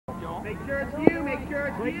Make sure it's you, make sure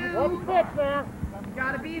it's you. One pitch there.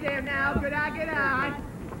 Gotta be there now. Good eye, good eye.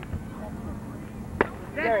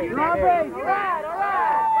 That's you. All right, all right.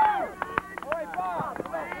 All right, Bob.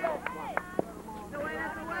 That's the way,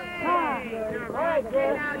 that's the way. All right,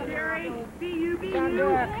 Okay, now, Jerry. Be you, be you.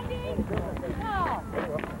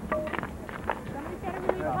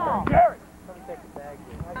 Jerry. Somebody take the bag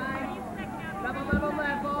here. Level, level,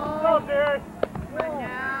 level. Go, Jerry. Right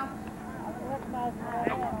now.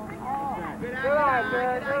 Good eye, Good eye,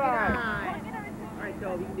 Jerry. good eye, good eye. All right, so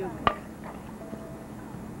we can do it.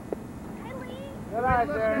 Good eye,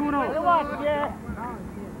 Jerry. Good watch, Jerry.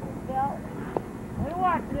 Good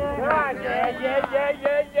watch, Jerry. Good eye, Jerry.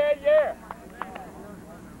 Yeah.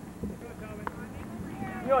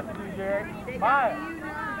 You know what to do, Jerry. Smile.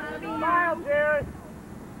 Smile, Jerry.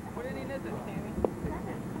 What inning is it, Sammy?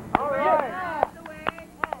 All right.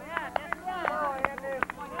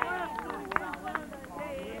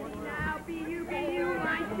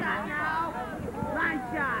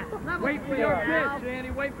 Wait for your pitch,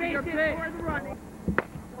 Andy. Wait for your pitch.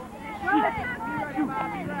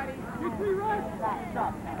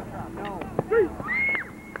 No.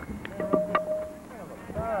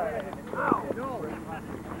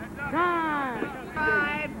 Time.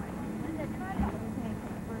 5.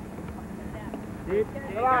 Good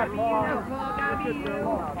eye, Paul. Gotta be you.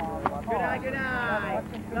 Good eye, good eye.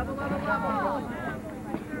 Level, level, level.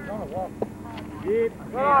 Deep.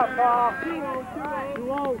 Good eye, Paul.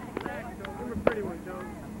 2-0. Pretty one, Joe.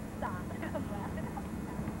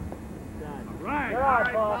 Right. Good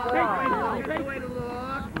eye, Paul. Good eye. That's the way to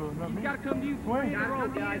look. You gotta come to you. Swing. Gotta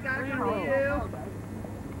come to you, gotta come to you.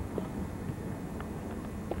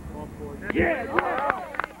 Yeah.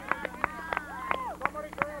 Somebody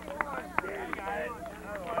grab one. Yeah, you got it.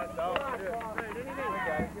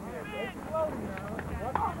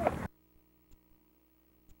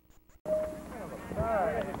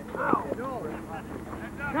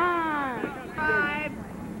 Time. 5.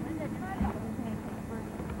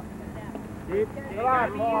 Deep. Good eye,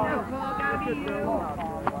 Paul. Gotta be you.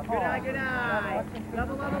 Good eye, good eye.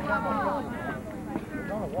 Level, level, level.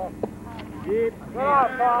 Deep. Good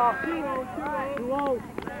eye, Paul. 2-0.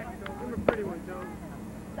 Pretty one, Joe.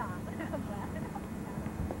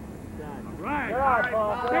 Right. Good eye,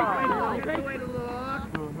 Paul. Good eye. That's the way to look.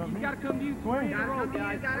 You gotta come to you. Swing. Gotta come to you,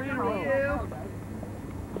 gotta come to you.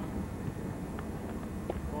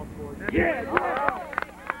 Yeah.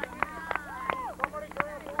 Somebody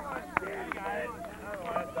grab one. Yeah, you got it.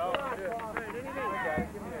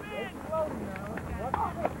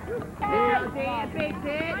 Dan, big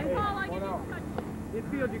hit.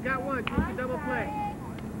 Midfield, you got one. You can double play.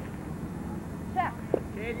 Check.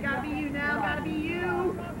 Okay, it's gotta be you now. Gotta be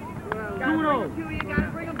you. Uno.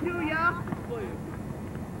 Gotta bring them to you.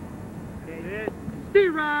 Okay. Stay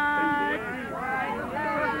right.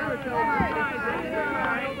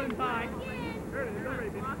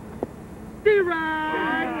 Stay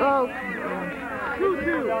right. Oh.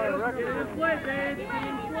 2-2. Get in play, babe. Get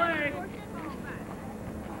in play.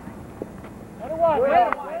 Let it walk.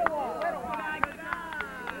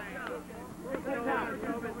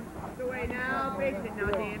 The way now. Base it now,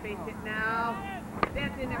 Dan. Base it now.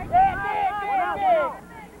 That's in there.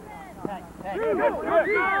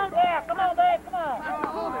 Yeah, come on, Dave, come on.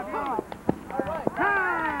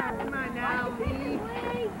 Come on now, Lee.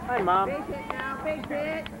 Hey, Mom. Base it now. Base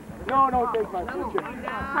it. No, take my future.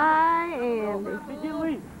 Hi, Andy. Get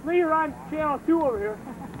Lee. Lee, you're on channel 2 over here.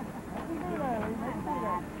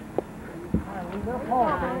 Little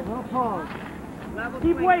pause, Dave. Little pause. Level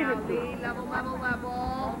Keep swing waving. now, Lee. Level.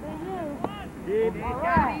 Deep. It's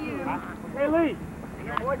gotta be you. Hey, Lee.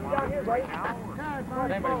 What's down here, buddy?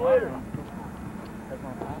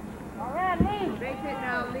 All right, Lee. Base it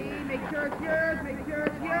now, Lee. Make sure it's yours. Make sure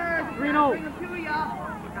it's yours. 3-0. Gotta bring them to ya.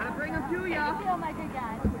 Gotta bring them to ya. Feel my good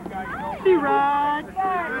guy. Stay right.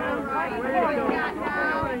 What do you got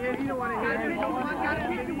now? You don't want to hit it. Gotta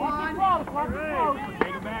hit you one.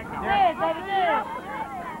 Take it back now. There.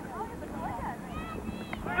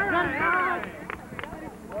 All right.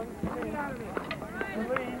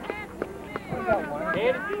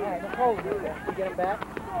 David? All right, let's hold him. You get him back?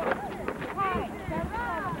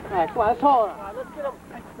 All right, come on, let's hold him. Let's get him.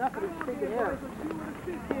 Enough of this stinking air.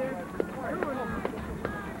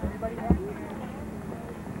 Everybody happy?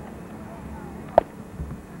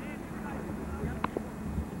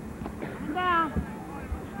 Down.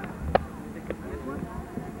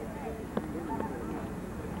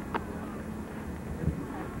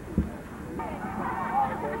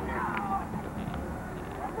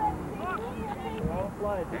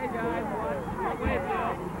 Hey guys,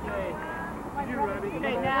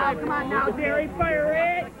 hey now, come on now, Jerry, fire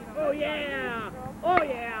it! Oh yeah!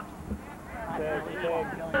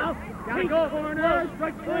 Gotta go, corner.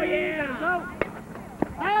 Strike three. Oh, yeah. Go.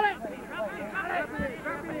 Got it.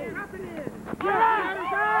 Drop it in. Yeah.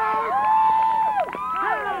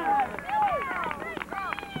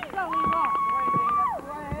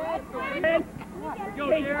 Go,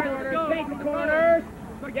 Jared. Go. Take the corners.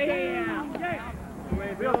 Yeah.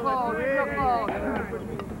 Real close. Real close.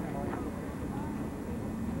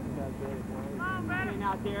 Hey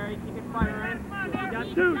now, Derry. Keep it firing. You got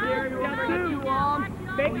two, Derry. You got two.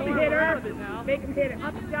 Make him hit her. Make him hit it.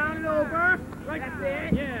 Up, down, and over. Right. That's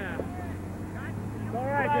it. Yeah. All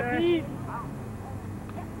right, Derry.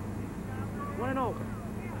 One and over.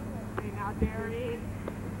 Hey now, Derry.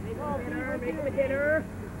 Make him hit her. Make him hit her.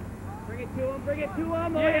 Bring it to him. Bring it to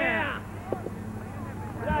him. Oh, yeah.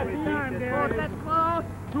 That's time, Derry. That's close.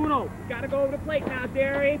 2-0. Gotta go over the plate now,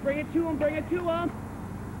 Derry. Bring it to him. Bring it to him.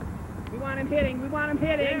 We want him hitting. We want him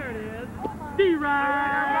hitting. There it is.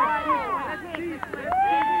 D-Ride.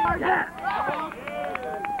 Yeah.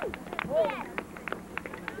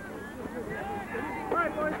 All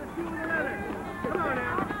right, boys. Let's do another. Come on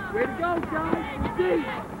now. Way to go, Johnny.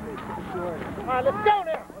 All right, let's go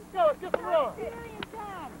now. Let's go. Let's get some run.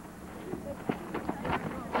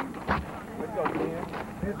 Let's go, Ken.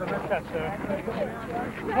 Here's the next catch there.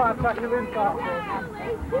 Come on, tuck your in top.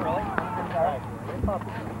 Really?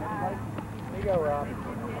 There you go, Rob.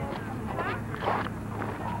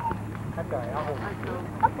 That's all right. I'll hold it.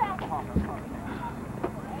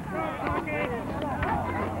 Okay.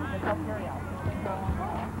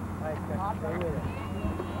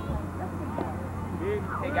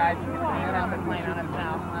 Hey guys, I've been playing on him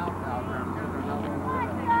now.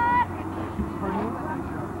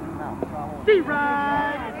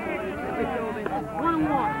 D-Ride!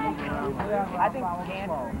 1-1. I think Ken.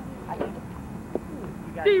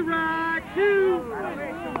 D-Ride 2!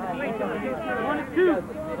 1-2.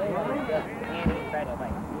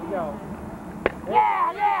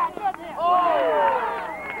 Yeah! Oh!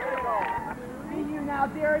 Be you now,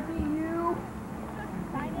 Derek, be you.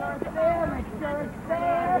 Make sure it's there, make sure it's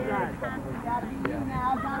there. Gotta be you now,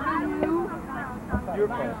 gotta be you.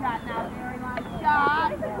 Line shot now, Derry, line shot.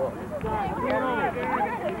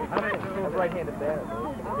 That's right-handed batter.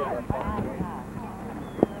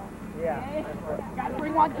 Yeah. Gotta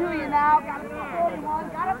bring one to you now, gotta throw you one,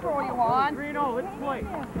 gotta throw you one. 3-0, let's play.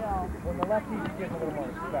 When the lefty gets a little more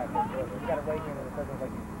respect, you got a right-handed that doesn't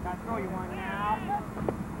like. Gotta throw you one now.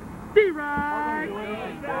 D-Ride!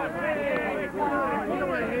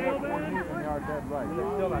 Yard dead right.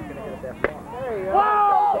 They're still not going to get it that far. There you go.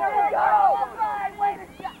 Whoa! There we go! Way to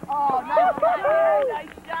shot! Oh, nice shot!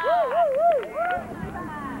 Nice shot!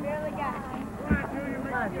 Barely got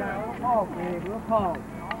it. Oh, baby, we'll pause.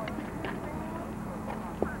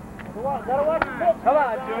 Gotta watch the pitch. Come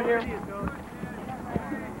on, Junior.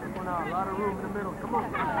 Come on out. A lot of room in the middle. Come on.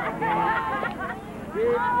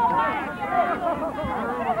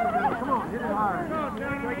 Come on, hit it hard.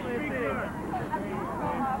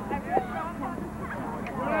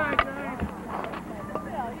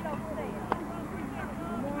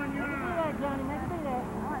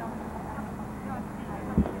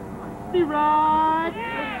 D-Ride!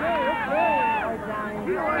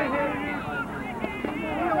 You don't want to hit it.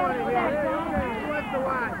 You don't want to hit it. He wants to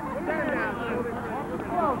watch. Stand down.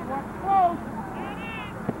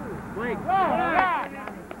 Blake.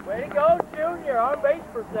 Way to go, Junior. On base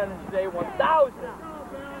percentage today, 1,000.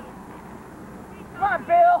 Come on,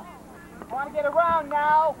 Bill. I want to get around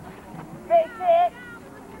now. Face it.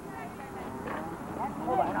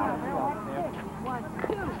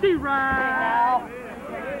 D-Ride.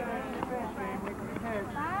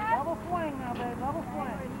 Double swing now, babe. Double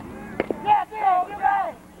swing. Yeah, Bill. Get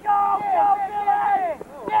ready. Go, Billy.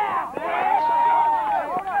 Yeah.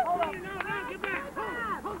 Hold on. Get back.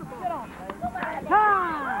 Hold the ball. Get on.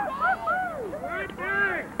 Time. Right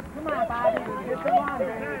there. Come on, Bobby. Get the one,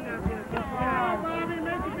 baby. Bobby,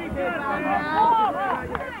 make it be good, man.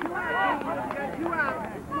 You got two out.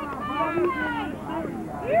 Come on, Bobby.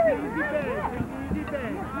 Easy bang. Easy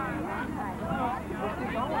bang.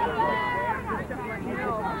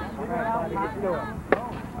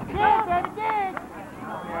 Yeah, baby, dig.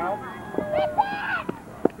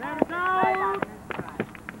 Grab it down.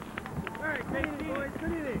 All right, take it, boys.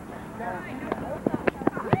 Good inning.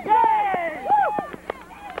 Yay!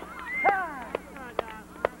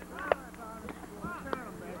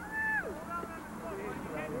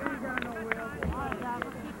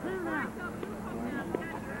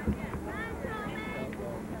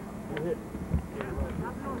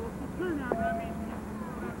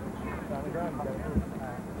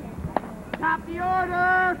 Top the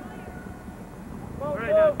order! All right,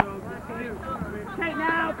 now, Joe. Okay,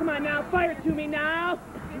 now, come on now, fire it to me now!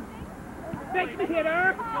 Make the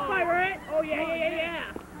hitter. Fire it. Oh,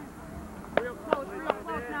 yeah. Real close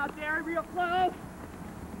now, Jerry. Real close.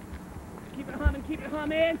 Keep it humming.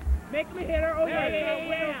 Make him a hitter. Oh,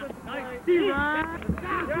 yeah. Nice. D-Rod.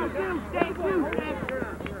 Stay.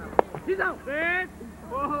 He's out. Set.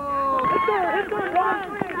 Whoa. Hit the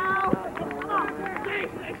run. Come on. Stay.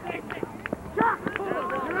 Shot.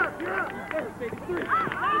 You're up. There's big three.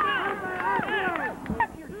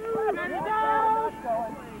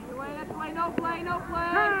 No play.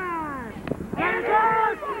 Time. There it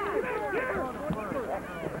goes.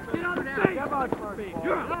 Get on the stage. Come on,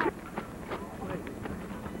 You're up.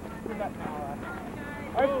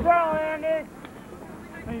 Let's go, Andy.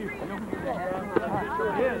 He's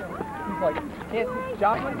like, can't see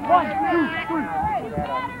shot. 1, 2, 3.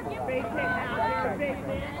 Base hit now. Base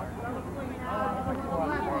hit.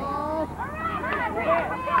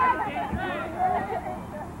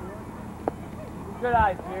 Good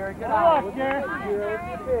eyes, Jerry. Good eyes. Good luck, Jerry.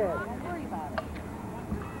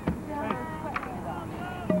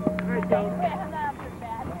 There you go.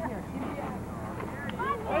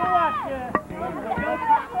 Good luck, Jerry.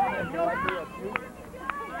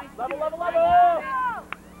 Level.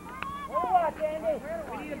 Good luck, Andy.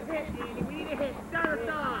 We need a hit, Andy. We need a hit. Start us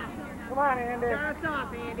off. Come on, Andy. Start us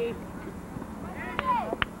off, Andy.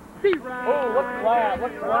 D-Rod. Oh, what's flat?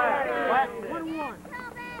 1-1.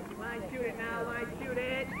 Line shoot it now.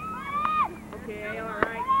 Okay, all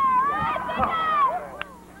right.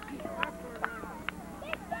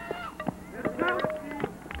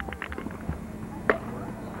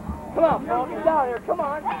 Come on, Paul. Get down here. Come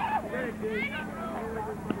on.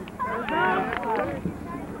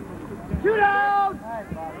 Shoot out!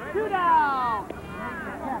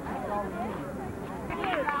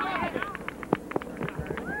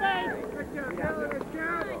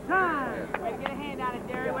 Time. Way to get a hand on it,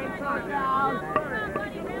 Jerry. Way to cross down.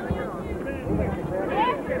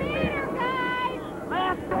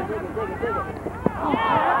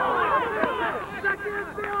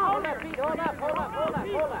 Hold that feet. Hold up. Go.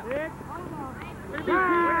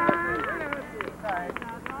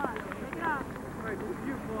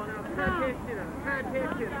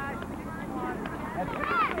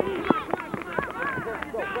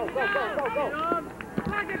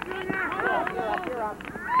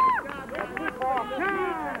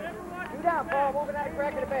 Two down, Paul. Moving out of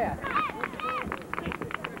crack of the bat.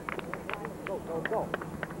 Go.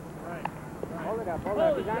 Hold it up.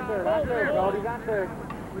 He's on third. He's on third.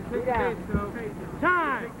 Two down.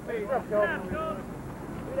 Time. Two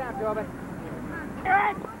down, Joby.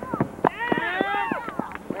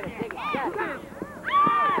 Way to take a shot.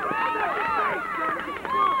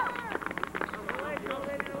 You're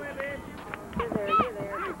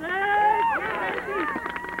there.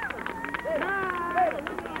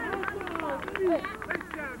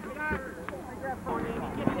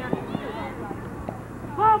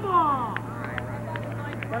 Come on.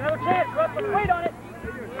 Another chance, Russ. Let's wait on it.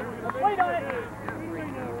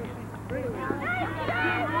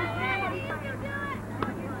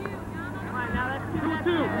 Come on, now let's do 2-2.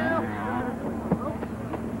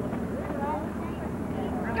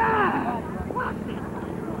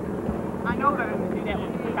 I know better than to do that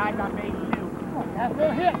with the guys on base, too. That's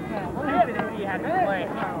a hit now. We'll hit it if he had to play.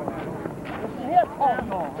 It's a hit,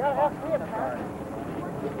 Paul. Gotta have to hit,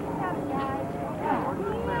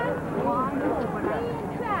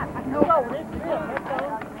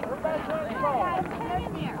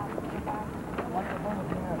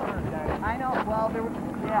 I know, well, there was,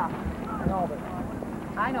 yeah. I know, but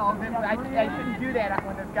I shouldn't do that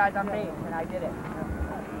when there's guys on base, and I did it.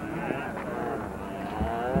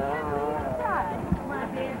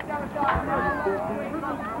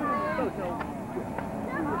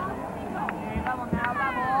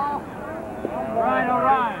 All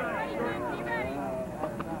right.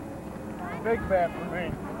 Big bat for me.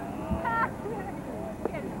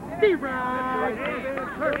 D-Rod.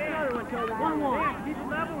 1-1. Keep it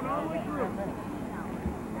level and all the way through.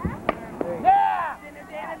 Yeah!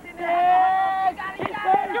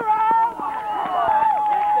 You're out!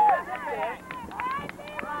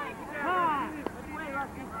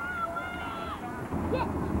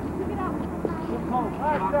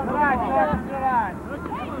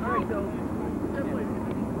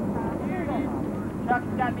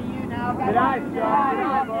 Chuck's got to be you now. Good eyes, Chuck. Good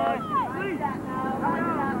eyes, boy.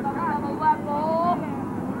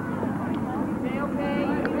 Okay.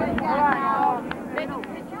 Make him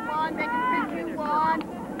pitch you one.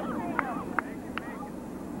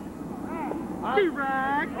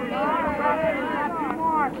 D-Rag.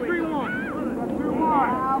 3-1.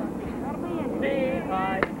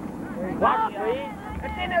 Watch, please.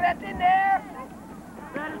 That's in there.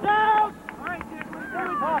 That is out.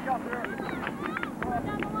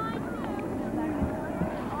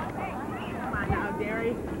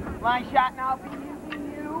 Line shot now, be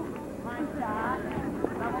you. Line shot.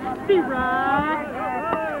 Steve right.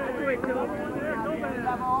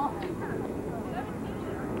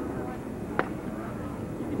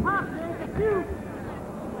 Pop, Dave, shoot.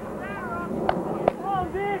 Come on,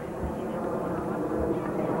 Dick.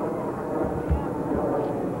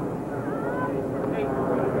 Hey,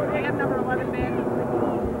 they have number 11 Manning.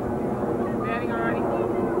 Manning already.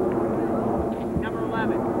 Number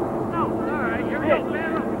 11. No, all right, here we go.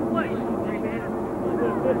 Man up the place.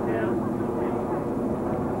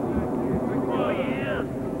 Oh, yeah.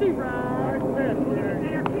 Steve right.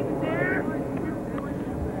 There, keep it there.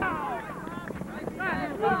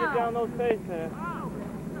 Get down those face there.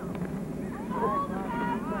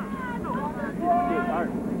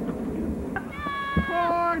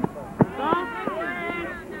 Corn! Stop!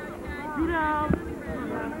 Shoot out!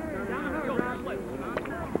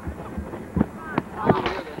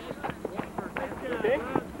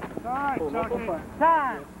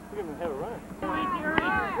 Time. Give him a heavy run.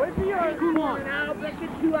 Wait for yours. Come on now. Let's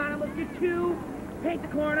get two on him. Let's get two. Paint the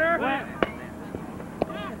corner.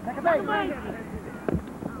 Take a base.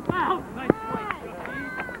 Wow. Nice play.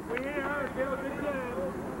 Come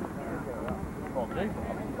on.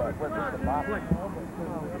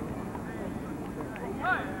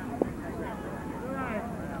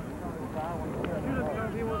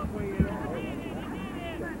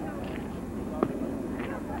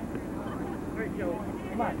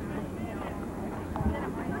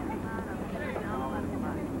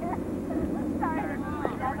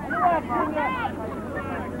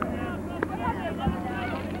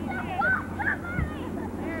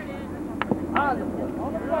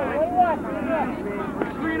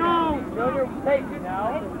 Take it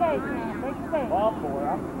now. Take space, man. Take space. Ball for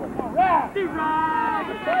it. Steve right.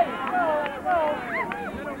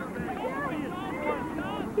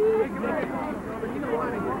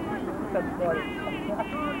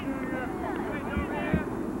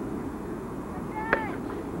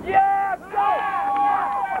 Yeah, go!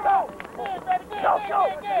 Go!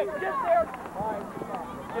 Get there!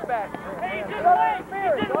 Get back. Hey, just wait!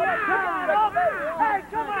 Hey,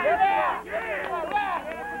 come on! Yeah!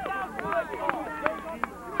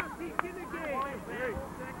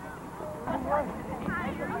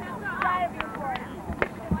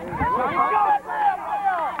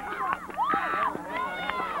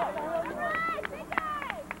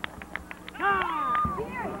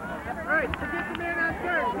 Alright, forget the man on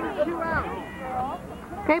third. He's two out.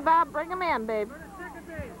 Okay, Bob, bring him in, babe. Second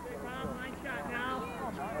base. Line shot now.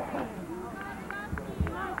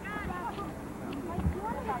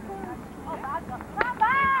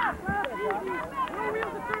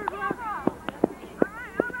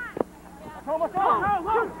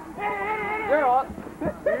 They're up.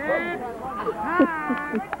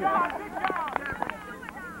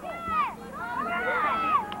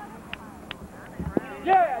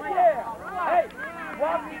 Yeah. Hey,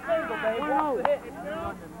 walk the single, babe. Walk the hit.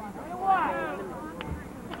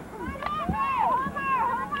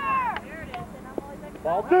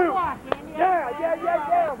 Ball two. Yeah.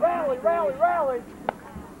 Rally.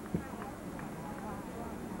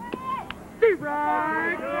 Steve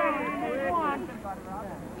right.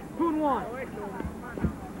 Poon one.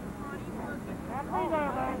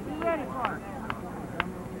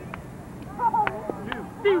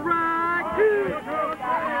 Steve right.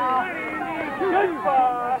 Good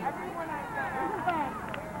spot.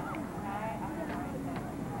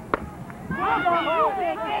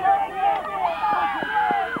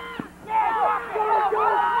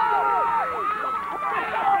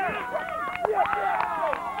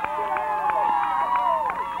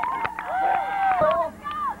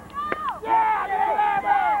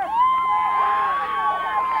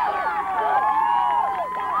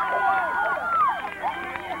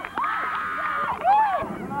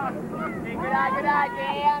 Good eye,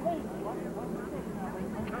 Dan.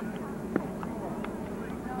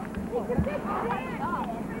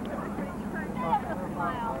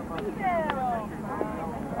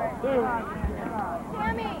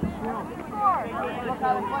 Sammy, score. Look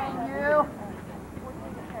how they're playing you.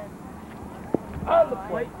 On the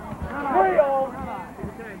plate.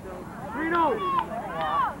 3-0.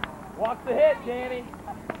 Walk the hit, Danny.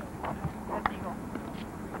 That's Eagle.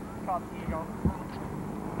 Called Eagle.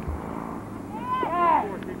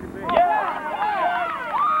 Yeah.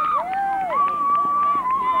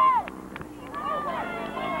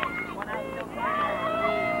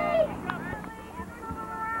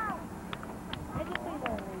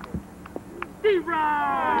 Steve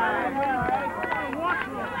Ryan!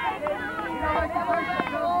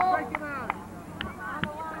 him out.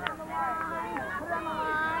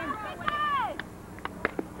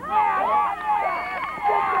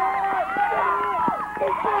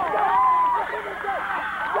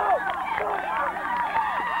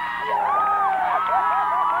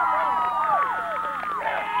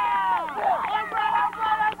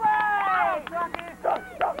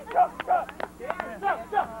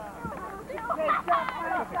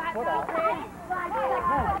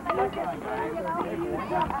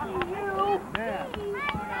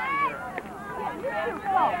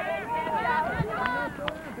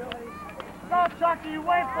 Go, Chucky, you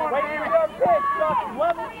wait for it. Wait for your pitch, Chucky.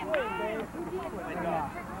 Level swing, baby.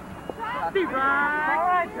 All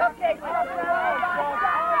right, Chucky.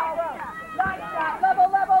 Nice shot. Level.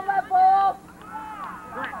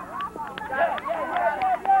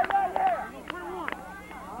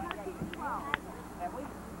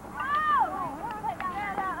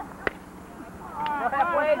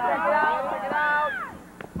 Halfway, check it out.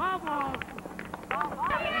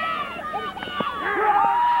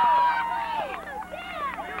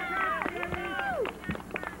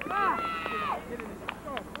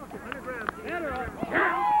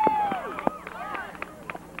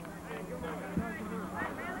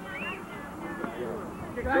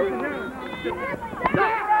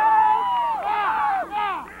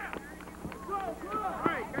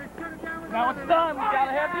 Now it's done. We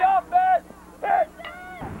gotta have the offense. Hit.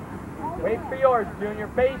 Wait for yours, Junior.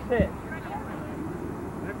 Base hit.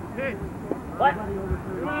 Hit. What?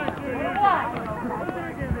 Come on, Junior. Put it there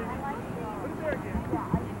again, baby. Put it there again.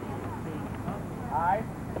 Alright.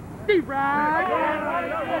 Steve Ride.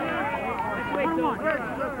 Where's the looker?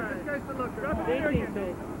 This guy's the looker. Drop it there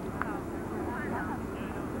again.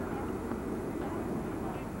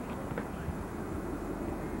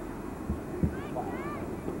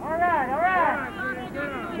 All right.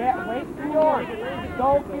 Yeah, wait for yours.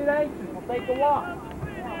 Don't get anxious. We'll take a walk.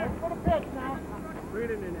 Let's put a pitch now. Bring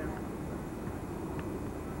it in there now.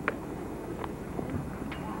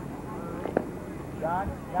 John,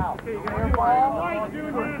 now. Okay, you Clear got ball. Junior.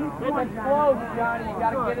 It's close, Johnny. You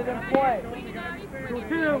gotta get it in play. It's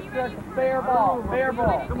just a fair ball. Fair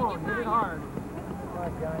ball. Come on, hit it hard. Come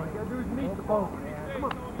on, Johnny. Gotta do is meet the post, man. Come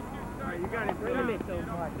on. All right, you got it. Bring it in. Come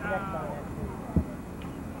on, check on it.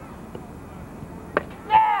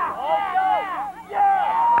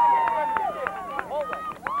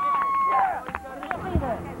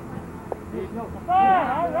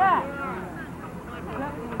 All right.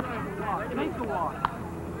 Make the walk.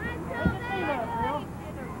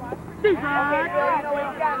 Steve Ride.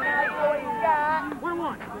 We're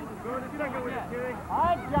one. Go to the second with it, Jimmy. All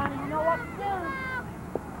right, Johnny, you know what to do.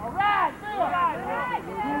 All right, do it.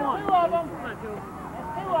 Two of them. There's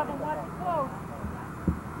two of them. Watch it close.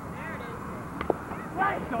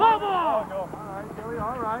 Right. Bubble! All right, Billy,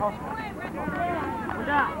 all right. We're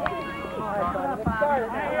down. All right, buddy. Let's start it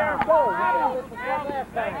now. Go. We did this one last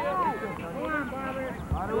time. Come on, Bobby.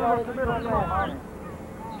 Right up the middle, man.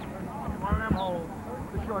 One of them holes.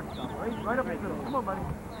 The short stuff. Right up the middle. Come on, buddy.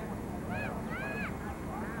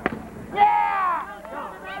 Yeah!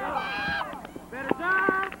 Better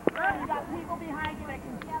time. You got people behind you that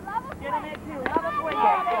can get them in too. Level swing.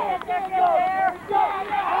 Go.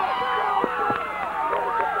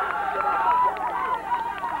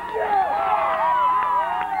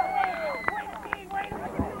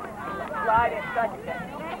 Slide in second.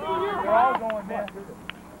 We're all going there. Come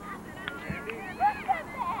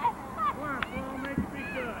on, Paul, make it be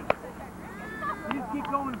good. You just keep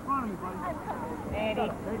going in front of me, buddy. Andy.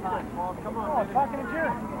 Come on, Paul. Come on, baby. Talking to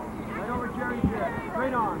Jerry. Right over Jerry's head.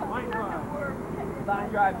 Straight on. Line drive. Line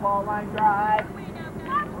drive, Paul. Line drive.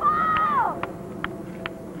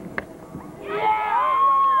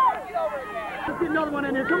 Let's get another one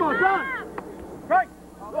in here. Come on, John. Right.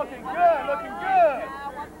 Looking good.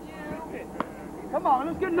 Come on,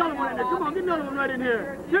 let's get another one in there. Come on, get another one right in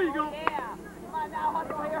here. Here you go. Come on now,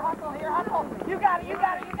 hustle here. You got it.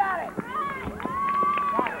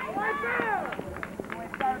 Right there.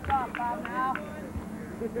 Start us off, Bob, now.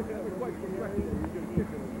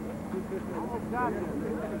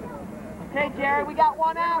 Okay, Jerry, we got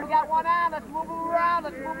one out. Let's move him around.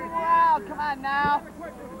 Come on now.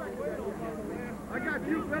 I got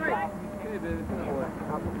you, Billy. That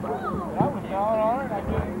was all right. I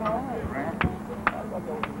did it all right.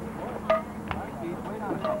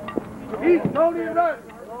 He's Tony Rudd.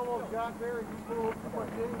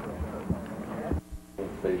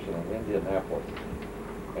 Station in Indianapolis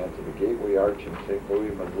and to the Gateway Arch in St.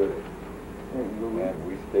 Louis, Missouri. And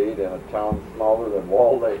we stayed in a town smaller than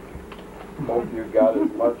Wall Lake. Hope you got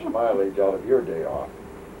as much mileage out of your day off.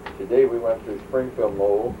 Today we went to Springfield,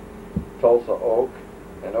 Lowell, Tulsa Oak,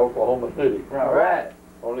 and Oklahoma City. All right.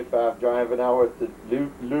 Only 5 driving hours to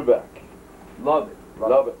Lubeck. Love it.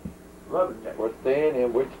 Love it. Love it. We're staying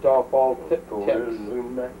in Wichita Falls,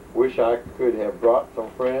 Texas. Wish I could have brought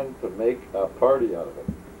some friends to make a party out of it.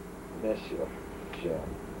 Miss you, Jim.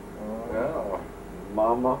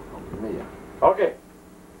 Mama Mia. Okay.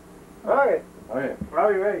 Okay. Okay.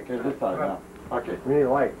 Are you ready? Okay, this side now. Okay. We need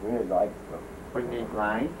light. We need light. We need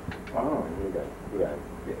line. Oh,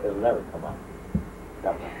 it'll never come up.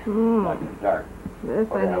 Mm. Dark.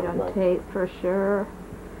 This I need on tape for sure.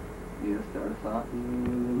 You start us off.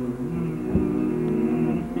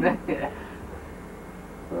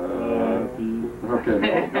 Okay.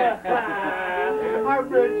 Our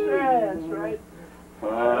friend Chance, right?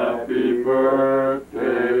 Happy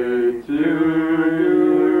birthday to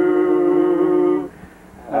you.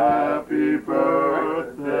 Happy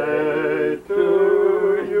birthday to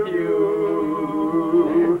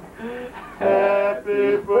you.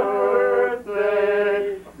 Happy birthday,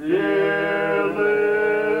 dear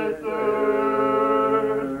listeners.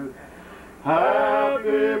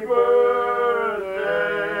 Happy birthday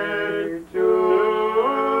to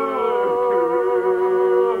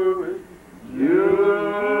you.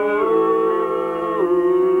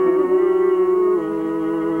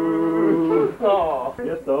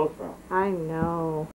 Get those from. I know.